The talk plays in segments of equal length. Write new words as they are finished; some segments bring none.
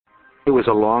It was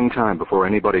a long time before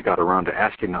anybody got around to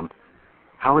asking them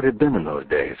how it had been in those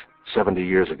days, 70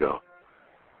 years ago.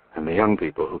 And the young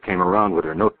people who came around with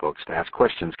their notebooks to ask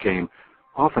questions came,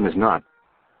 often as not,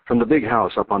 from the big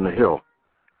house up on the hill,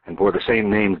 and bore the same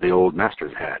names the old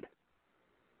masters had.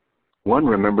 One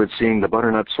remembered seeing the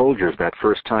butternut soldiers that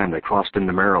first time they crossed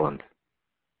into Maryland.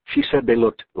 She said they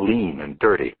looked lean and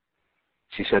dirty.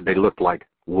 She said they looked like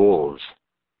wolves.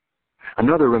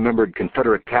 Another remembered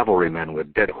Confederate cavalrymen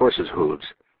with dead horses' hooves,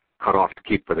 cut off to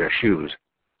keep for their shoes,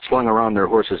 slung around their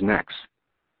horses' necks.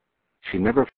 She never